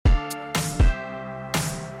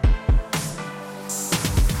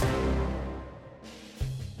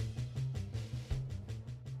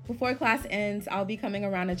Before class ends, I'll be coming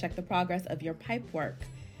around to check the progress of your pipe work.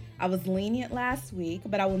 I was lenient last week,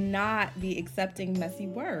 but I will not be accepting messy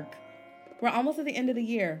work. We're almost at the end of the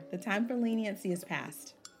year. The time for leniency is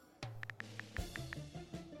past.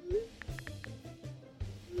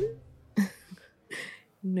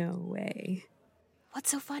 No way.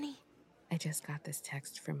 What's so funny? I just got this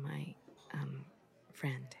text from my,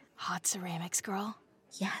 friend. Hot ceramics girl?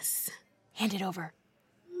 Yes. Hand it over.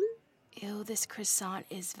 Ew, this croissant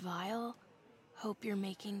is vile. Hope you're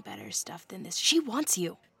making better stuff than this. She wants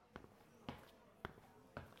you.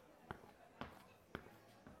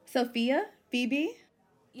 Sophia? Phoebe?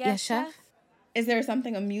 Yes, Chef? Is there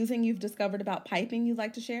something amusing you've discovered about piping you'd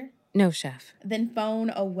like to share? No, Chef. Then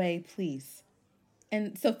phone away, please.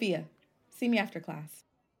 And Sophia, see me after class.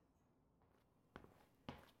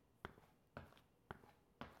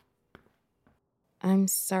 I'm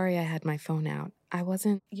sorry I had my phone out. I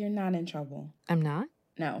wasn't... You're not in trouble. I'm not?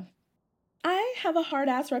 No. I have a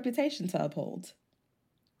hard-ass reputation to uphold.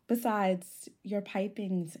 Besides, your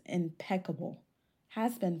piping's impeccable.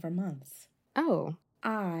 Has been for months. Oh.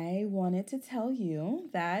 I wanted to tell you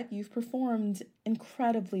that you've performed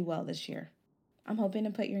incredibly well this year. I'm hoping to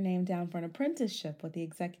put your name down for an apprenticeship with the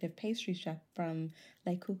executive pastry chef from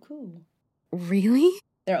Le Coucou. Really?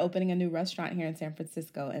 They're opening a new restaurant here in San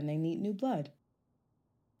Francisco, and they need new blood.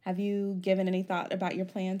 Have you given any thought about your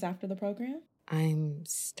plans after the program? I'm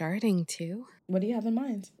starting to. What do you have in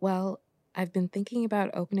mind? Well, I've been thinking about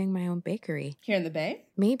opening my own bakery. Here in the Bay?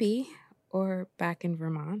 Maybe. Or back in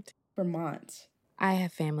Vermont. Vermont. I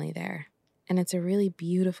have family there. And it's a really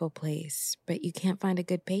beautiful place, but you can't find a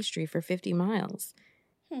good pastry for 50 miles.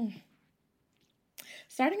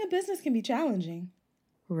 Starting a business can be challenging.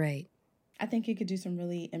 Right. I think you could do some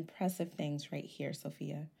really impressive things right here,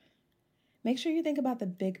 Sophia. Make sure you think about the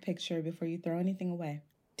big picture before you throw anything away.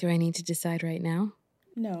 Do I need to decide right now?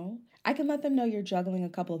 No. I can let them know you're juggling a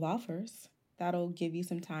couple of offers. That'll give you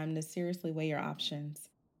some time to seriously weigh your options.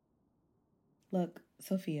 Look,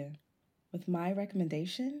 Sophia, with my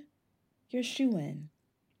recommendation, you're shoo-in.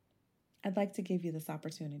 I'd like to give you this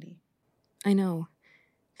opportunity. I know.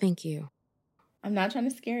 Thank you. I'm not trying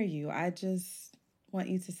to scare you. I just want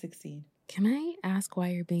you to succeed. Can I ask why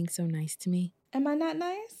you're being so nice to me? Am I not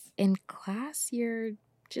nice? In class, you're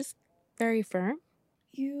just very firm.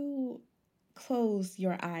 You close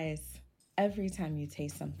your eyes every time you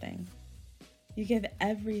taste something. You give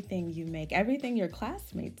everything you make, everything your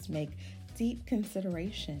classmates make, deep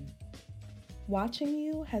consideration. Watching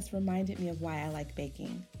you has reminded me of why I like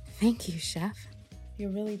baking. Thank you, Chef.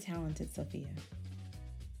 You're really talented, Sophia.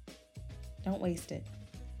 Don't waste it.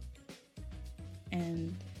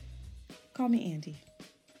 And call me Andy.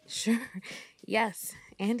 Sure. Yes,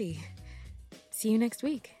 Andy. See you next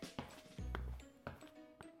week.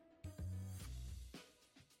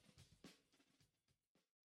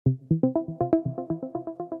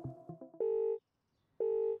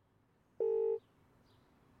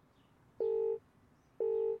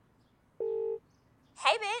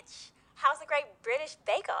 Hey, bitch. How's the Great British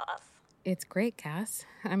Bake Off? It's great, Cass.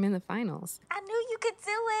 I'm in the finals. I knew you could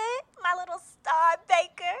do it, my little star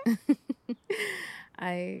baker.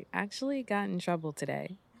 I actually got in trouble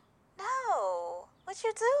today. No. What'd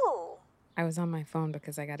you do? I was on my phone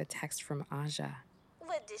because I got a text from Aja.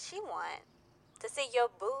 What did she want? To see your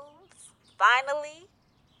boobs? Finally?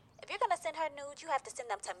 If you're gonna send her nudes, you have to send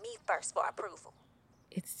them to me first for approval.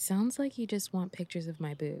 It sounds like you just want pictures of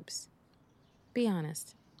my boobs. Be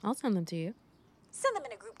honest. I'll send them to you. Send them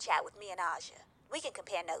in a group chat with me and Aja. We can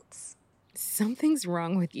compare notes. Something's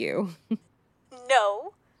wrong with you.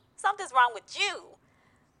 No. Something's wrong with you.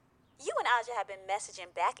 You and Aja have been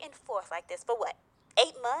messaging back and forth like this for what?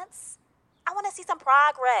 8 months? I want to see some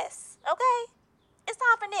progress, okay? It's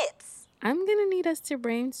time for nips. I'm gonna need us to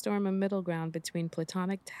brainstorm a middle ground between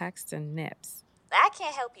platonic texts and nips. I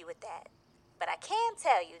can't help you with that. But I can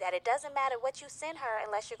tell you that it doesn't matter what you send her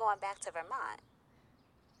unless you're going back to Vermont.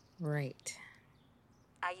 Right.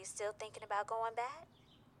 Are you still thinking about going back?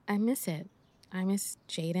 I miss it. I miss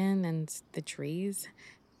Jaden and the trees.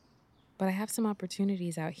 But I have some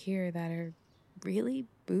opportunities out here that are really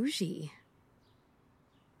bougie.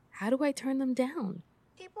 How do I turn them down?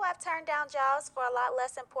 People have turned down jobs for a lot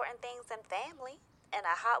less important things than family and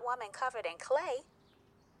a hot woman covered in clay.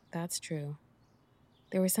 That's true.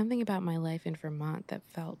 There was something about my life in Vermont that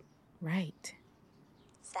felt right.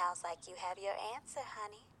 Sounds like you have your answer,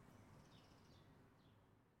 honey.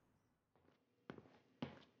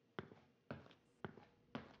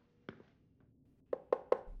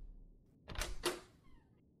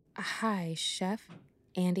 Hi, Chef.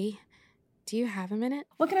 Andy, do you have a minute?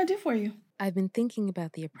 What can I do for you? I've been thinking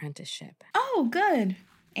about the apprenticeship. Oh, good.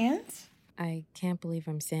 And? I can't believe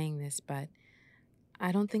I'm saying this, but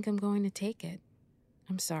I don't think I'm going to take it.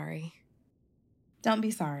 I'm sorry. Don't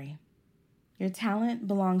be sorry. Your talent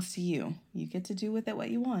belongs to you. You get to do with it what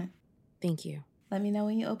you want. Thank you. Let me know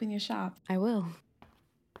when you open your shop. I will.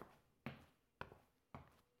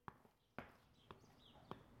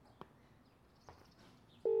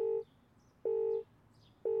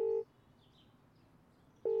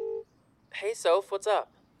 Hey, Soph, what's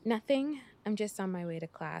up? Nothing. I'm just on my way to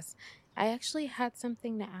class. I actually had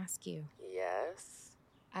something to ask you. Yes?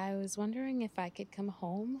 I was wondering if I could come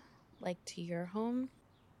home, like to your home.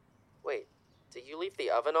 Wait, did you leave the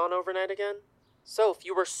oven on overnight again? Soph,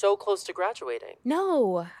 you were so close to graduating.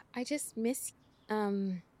 No, I just miss,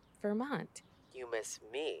 Vermont. You miss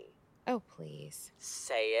me. Oh, please.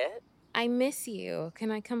 Say it. I miss you. Can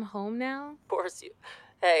I come home now? Of course you...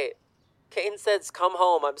 Hey, Kane says come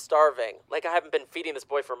home, I'm starving. Like I haven't been feeding this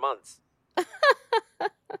boy for months.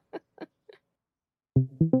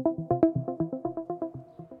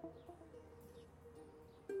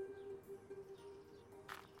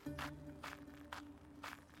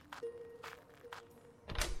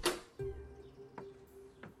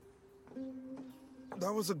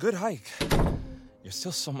 That was a good hike. You're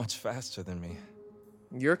still so much faster than me.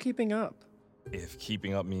 You're keeping up. If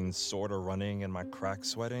keeping up means sorta running and my crack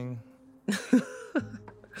sweating.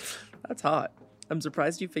 That's hot. I'm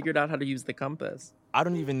surprised you figured out how to use the compass. I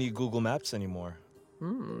don't even need Google Maps anymore.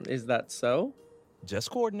 Is that so? Just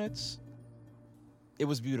coordinates. It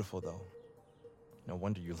was beautiful, though. No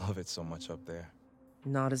wonder you love it so much up there.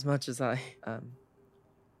 Not as much as I,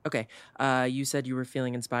 Okay, you said you were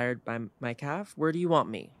feeling inspired by my calf. Where do you want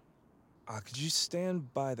me? Could you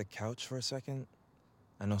stand by the couch for a second?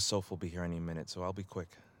 I know Soph will be here any minute, so I'll be quick.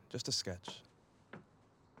 Just a sketch.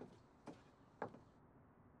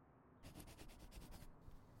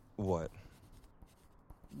 What?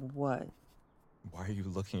 What? Why are you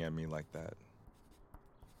looking at me like that?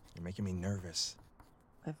 You're making me nervous.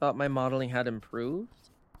 I thought my modeling had improved.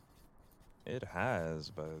 It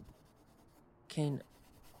has, but... Kane,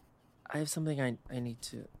 I have something I need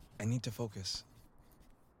to... I need to focus.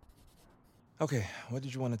 Okay, what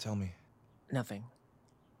did you want to tell me? Nothing.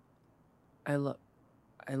 I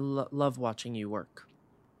love watching you work.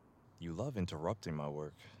 You love interrupting my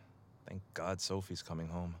work. Thank God Sophie's coming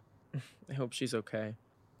home. I hope she's okay.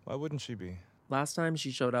 Why wouldn't she be? Last time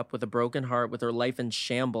she showed up with a broken heart with her life in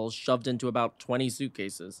shambles shoved into about 20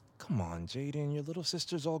 suitcases. Come on, Jaden, your little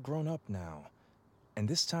sister's all grown up now. And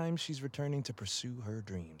this time she's returning to pursue her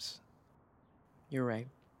dreams. You're right.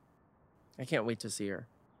 I can't wait to see her.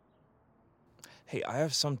 Hey, I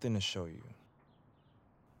have something to show you.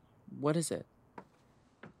 What is it?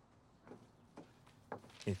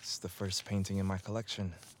 It's the first painting in my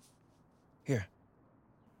collection. Here.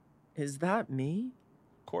 Is that me?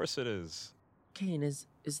 Of course it is. Kane, is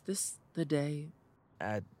this the day?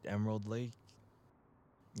 At Emerald Lake?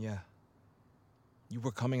 Yeah. You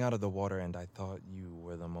were coming out of the water and I thought you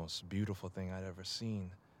were the most beautiful thing I'd ever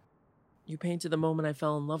seen. You painted the moment I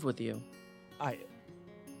fell in love with you.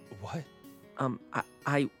 What?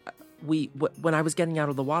 When I was getting out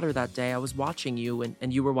of the water that day, I was watching you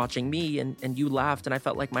and you were watching me and you laughed and I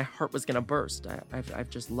felt like my heart was gonna burst. I've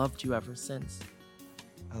just loved you ever since.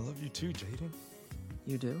 I love you too, Jaden.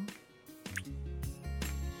 You do?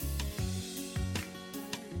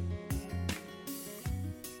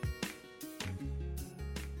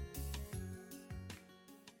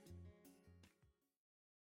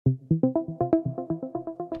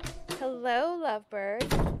 Hello,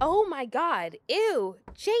 lovebird. Oh my god. Ew.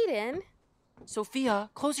 Jaden. Sophia,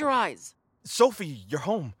 close your eyes. Sophie, you're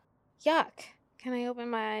home. Yuck. Can I open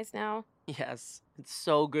my eyes now? Yes, it's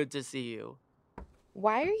so good to see you.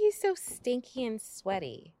 Why are you so stinky and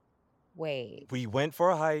sweaty? Wait, We went for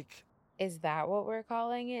a hike. is that what we're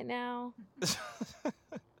calling it now?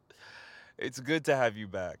 It's good to have you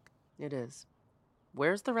back. It is.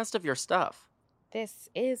 Where's the rest of your stuff? This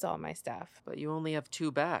is all my stuff. But you only have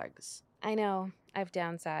 2 bags. I know, I've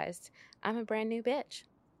downsized. I'm a brand new bitch.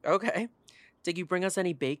 Okay. Did you bring us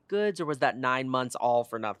any baked goods or was that 9 months all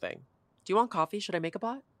for nothing? Do you want coffee? Should I make a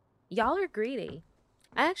pot? Y'all are greedy.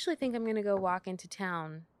 I actually think I'm gonna go walk into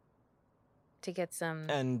town to get some...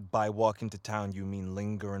 And by walk into town, you mean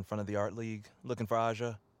linger in front of the Art League, looking for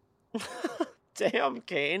Aja? Damn,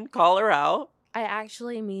 Kane. Call her out. I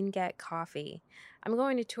actually mean get coffee. I'm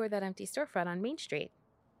going to tour that empty storefront on Main Street.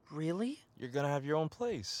 Really? You're gonna have your own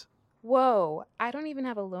place. Whoa, I don't even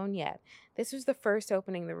have a loan yet. This was the first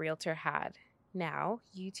opening the realtor had. Now,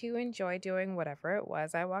 you two enjoy doing whatever it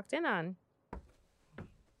was I walked in on.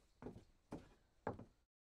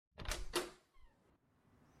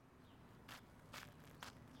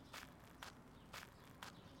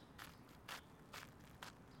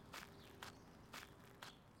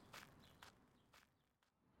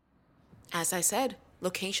 As I said,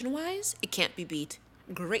 location-wise, it can't be beat.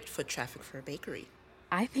 Great foot traffic for a bakery.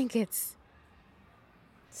 I think it's...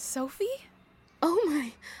 Sophie? Oh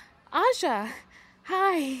my... Aja!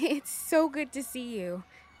 Hi, it's so good to see you.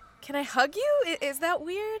 Can I hug you? Is that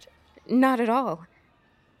weird? Not at all.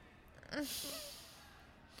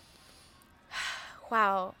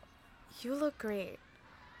 Wow, you look great.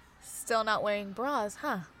 Still not wearing bras,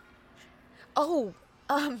 huh? Oh,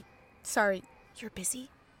 sorry, you're busy?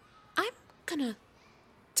 I'm gonna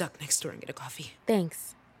duck next door and get a coffee.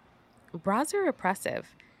 Thanks. Bras are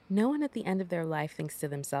oppressive. No one at the end of their life thinks to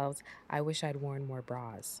themselves, I wish I'd worn more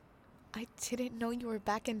bras. I didn't know you were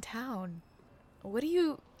back in town.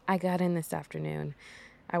 I got in this afternoon.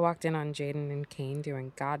 I walked in on Jaden and Kane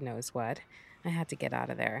doing God knows what. I had to get out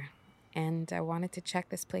of there. And I wanted to check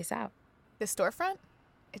this place out. The storefront?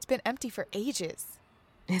 It's been empty for ages.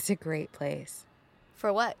 It's a great place.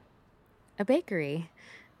 For what? A bakery.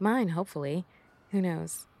 Mine, hopefully. Who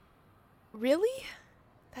knows? Really?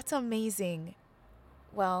 That's amazing.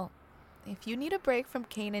 Well, if you need a break from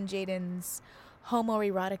Kane and Jaden's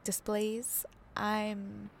homoerotic displays,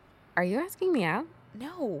 Are you asking me out?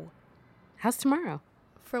 No. How's tomorrow?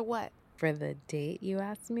 For what? For the date you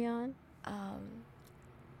asked me on?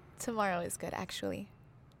 Tomorrow is good, actually.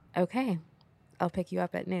 Okay. I'll pick you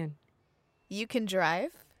up at noon. You can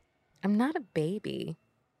drive? I'm not a baby.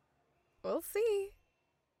 We'll see.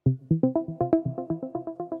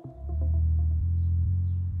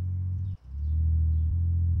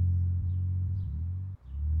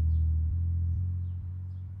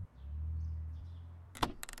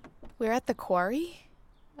 We're at the quarry?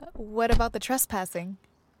 What about the trespassing?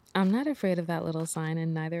 I'm not afraid of that little sign,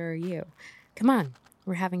 and neither are you. Come on,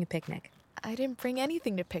 we're having a picnic. I didn't bring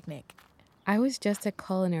anything to picnic. I was just at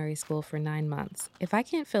culinary school for 9 months. If I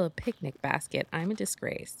can't fill a picnic basket, I'm a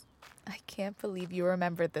disgrace. I can't believe you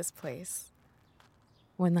remembered this place.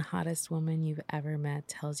 When the hottest woman you've ever met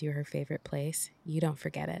tells you her favorite place, you don't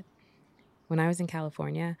forget it. When I was in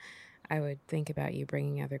California, I would think about you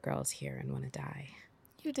bringing other girls here and want to die.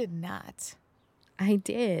 You did not. I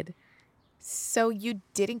did. So you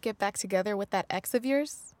didn't get back together with that ex of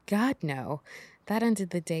yours? God, no. That ended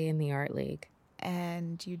the day in the art league.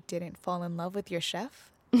 And you didn't fall in love with your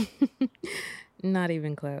chef? Not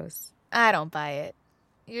even close. I don't buy it.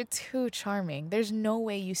 You're too charming. There's no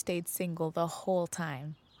way you stayed single the whole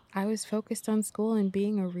time. I was focused on school and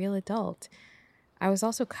being a real adult. I was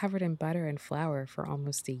also covered in butter and flour for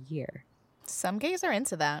almost a year. Some gays are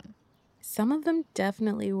into that. Some of them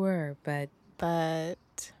definitely were, but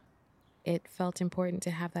it felt important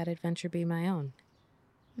to have that adventure be my own.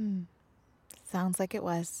 Sounds like it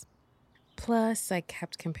was. Plus, I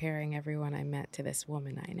kept comparing everyone I met to this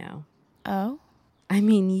woman I know. Oh? I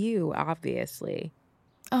mean you, obviously.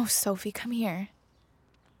 Oh, Sophie, come here.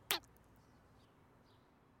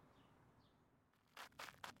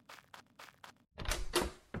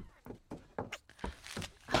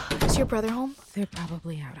 Is your brother home? They're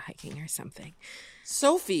probably out hiking or something.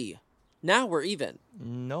 Sophie! Now we're even.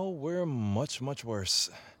 No, we're much, much worse.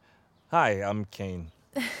 Hi, I'm Kane.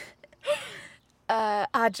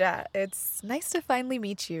 Aja, it's nice to finally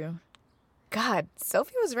meet you. God,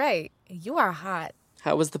 Sophie was right. You are hot.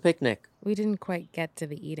 How was the picnic? We didn't quite get to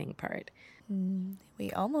the eating part.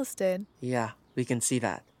 We almost did. Yeah, we can see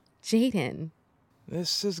that. Jaden.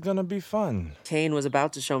 This is gonna be fun. Kane was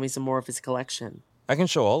about to show me some more of his collection. I can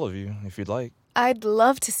show all of you if you'd like. I'd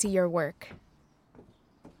love to see your work.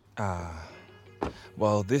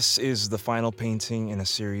 Well, this is the final painting in a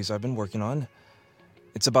series I've been working on.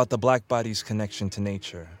 It's about the black body's connection to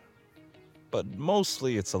nature. But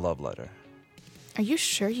mostly it's a love letter. Are you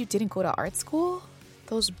sure you didn't go to art school?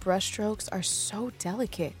 Those brushstrokes are so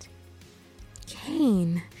delicate.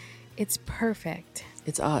 Kane. It's perfect.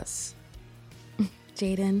 It's us.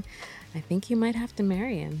 Jaden, I think you might have to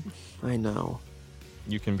marry him. I know.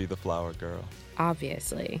 You can be the flower girl.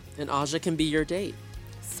 Obviously. And Aja can be your date.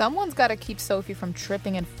 Someone's got to keep Sophie from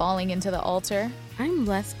tripping and falling into the altar. I'm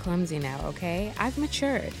less clumsy now, okay? I've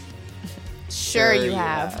matured. Sure you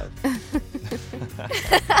have.